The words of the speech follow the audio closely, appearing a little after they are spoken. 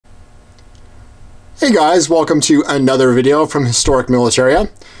Hey guys, welcome to another video from Historic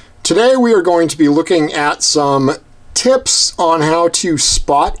Militaria. Today we are going to be looking at some tips on how to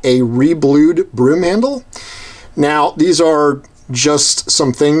spot a reblued broom handle. Now, these are just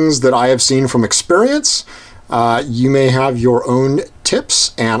some things that I have seen from experience. You may have your own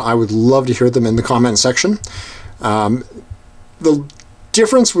tips, and I would love to hear them in the comment section. The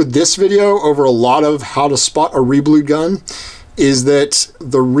difference with this video over a lot of how to spot a reblued gun is that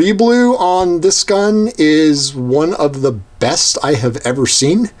the reblue on this gun is one of the best I have ever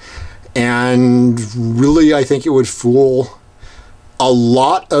seen, and really I think it would fool a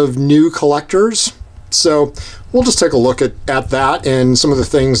lot of new collectors. So we'll just take a look at that and some of the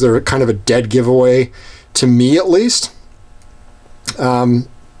things that are kind of a dead giveaway to me, at least.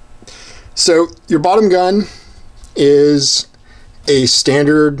 So your bottom gun is a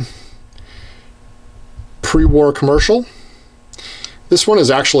standard pre-war commercial. This one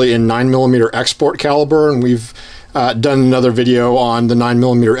is actually in 9mm export caliber, and we've done another video on the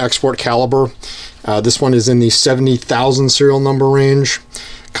 9mm export caliber. This one is in the 70,000 serial number range.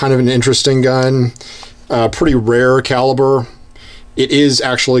 Kind of an interesting gun, pretty rare caliber. It is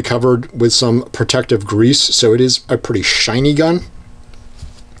actually covered with some protective grease, so it is a pretty shiny gun.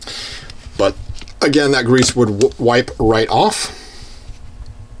 But again, that grease would wipe right off.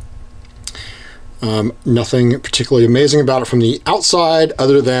 Nothing particularly amazing about it from the outside,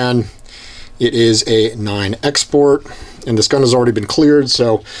 other than it is a 9 export, and this gun has already been cleared,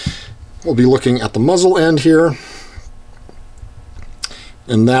 so we'll be looking at the muzzle end here,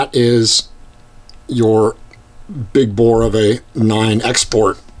 and that is your big bore of a 9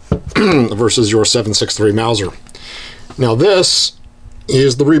 export versus your 7.63 Mauser. Now this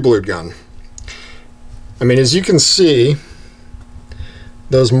is the reblued gun. I mean, as you can see,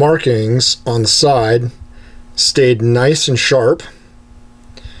 those markings on the side stayed nice and sharp.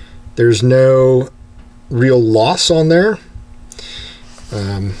 There's no real loss on there.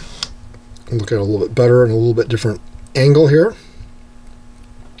 Look at it a little bit better and a little bit different angle here.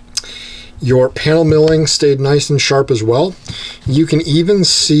 Your panel milling stayed nice and sharp as well. You can even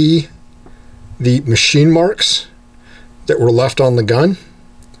see the machine marks that were left on the gun.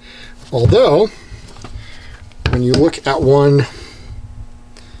 Although, when you look at one,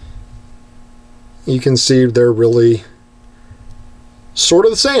 you can see they're really sort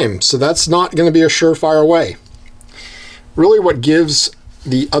of the same, so that's not going to be a surefire way. Really what gives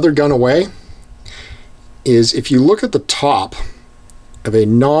the other gun away is if you look at the top of a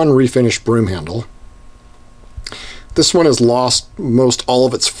non-refinished broom handle. This one has lost most all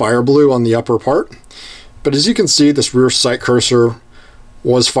of its fire blue on the upper part, but as you can see, this rear sight cursor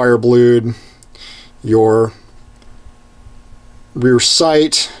was fire blued. Your rear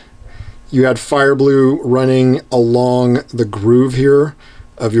sight, you had fire blue running along the groove here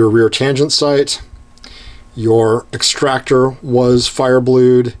of your rear tangent sight. Your extractor was fire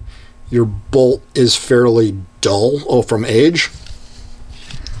blued. Your bolt is fairly dull from age.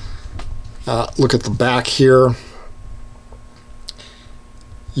 Look at the back here.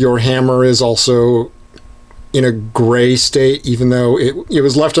 Your hammer is also in a gray state, even though it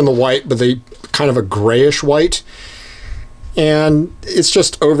was left in the white, but they kind of a grayish white. And it's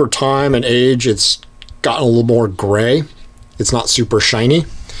just over time and age, it's gotten a little more gray. It's not super shiny.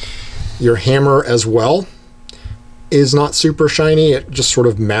 Your hammer as well is not super shiny. It just sort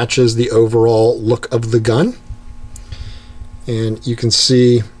of matches the overall look of the gun. And you can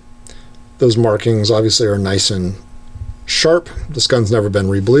see those markings obviously are nice and sharp. This gun's never been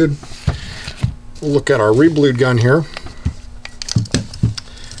reblued. Look at our reblued gun here.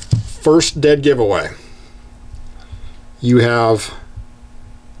 First dead giveaway. You have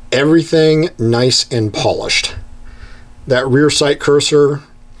everything nice and polished. That rear sight cursor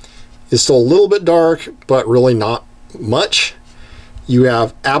is still a little bit dark, but really not much. You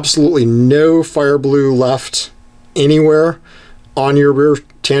have absolutely no fire blue left anywhere on your rear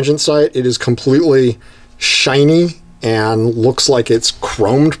tangent sight. It is completely shiny and looks like it's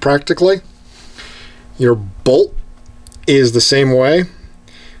chromed practically. Your bolt is the same way.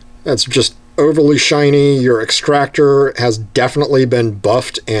 That's just overly shiny. Your extractor has definitely been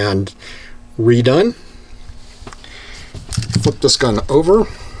buffed and redone. Flip this gun over.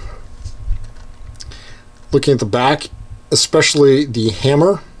 Looking at the back, especially the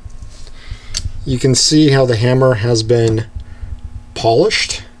hammer, you can see how the hammer has been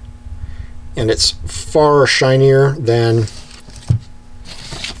polished, and it's far shinier than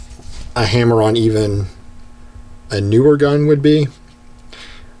a hammer on even a newer gun would be.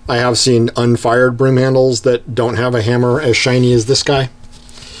 I have seen unfired broom handles that don't have a hammer as shiny as this guy.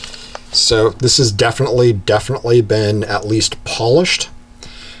 So this has definitely been at least polished.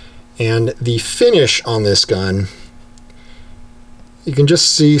 And the finish on this gun, you can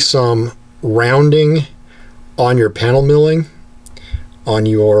just see some rounding on your panel milling, on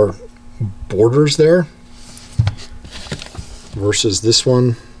your borders there, versus this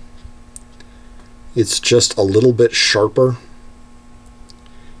one. It's just a little bit sharper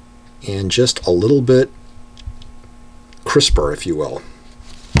and just a little bit crisper, if you will.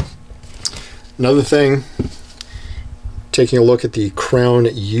 Another thing, taking a look at the crown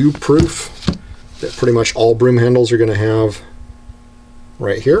U proof that pretty much all broom handles are going to have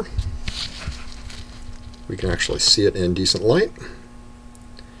right here. We can actually see it in decent light.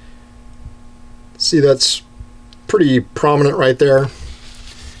 See, that's pretty prominent right there.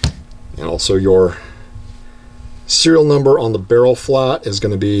 And also your serial number on the barrel flat is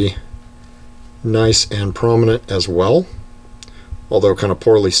going to be nice and prominent as well, although kind of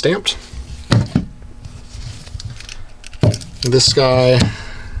poorly stamped. This guy,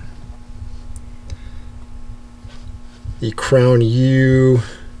 the crown U,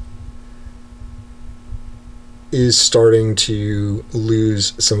 is starting to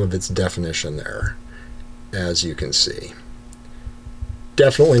lose some of its definition there, as you can see.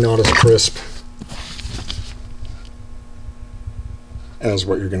 Definitely not as crisp as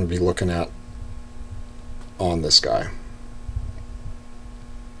what you're going to be looking at on this guy.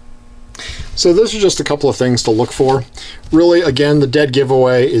 So those are just a couple of things to look for. Really, again, the dead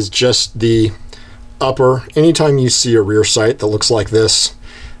giveaway is just the upper. Anytime you see a rear sight that looks like this,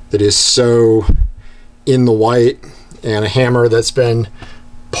 that is so in the white, and a hammer that's been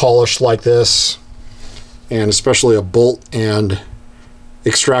polished like this, and especially a bolt and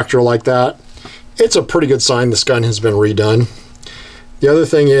extractor like that, it's a pretty good sign this gun has been redone. The other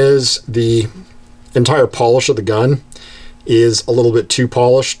thing is the entire polish of the gun is a little bit too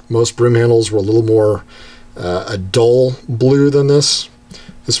polished. Most broom handles were a little more a dull blue than this.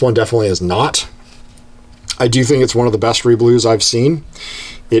 This one definitely is not. I do think it's one of the best reblues I've seen.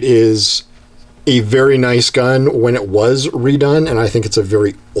 It is a very nice gun when it was redone, and I think it's a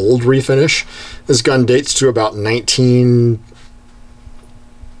very old refinish. This gun dates to about 1909,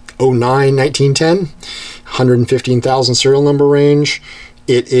 1910, 115,000 serial number range.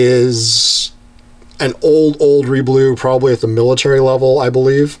 It is an old reblue, probably at the military level, I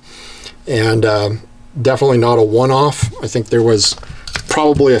believe, and definitely not a one-off. I think there was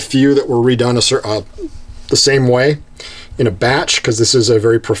probably a few that were redone the same way in a batch, because this is a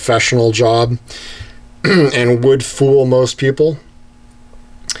very professional job and would fool most people.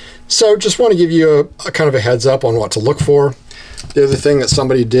 So just want to give you a kind of a heads up on what to look for. The other thing that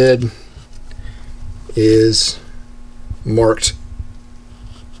somebody did is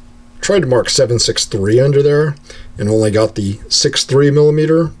tried to mark 763 under there and only got the 6.3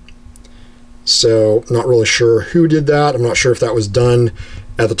 millimeter. So not really sure who did that. I'm not sure if that was done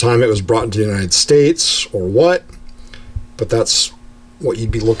at the time it was brought into the United States or what, but that's what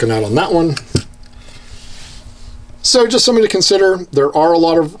you'd be looking at on that one. So just something to consider. There are a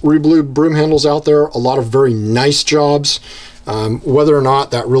lot of reblued broom handles out there, a lot of very nice jobs. Whether or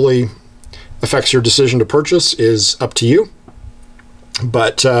not that really affects your decision to purchase is up to you.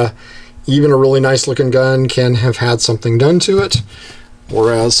 But even a really nice looking gun can have had something done to it,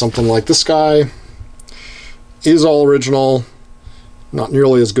 whereas something like this guy is all original, not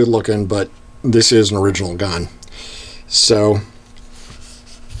nearly as good looking, but this is an original gun. So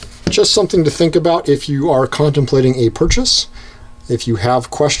just something to think about if you are contemplating a purchase. If you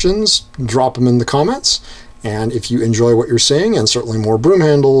have questions, drop them in the comments. And if you enjoy what you're seeing, and certainly more broom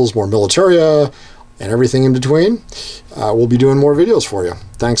handles, more militaria, and everything in between, we'll be doing more videos for you.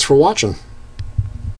 Thanks for watching.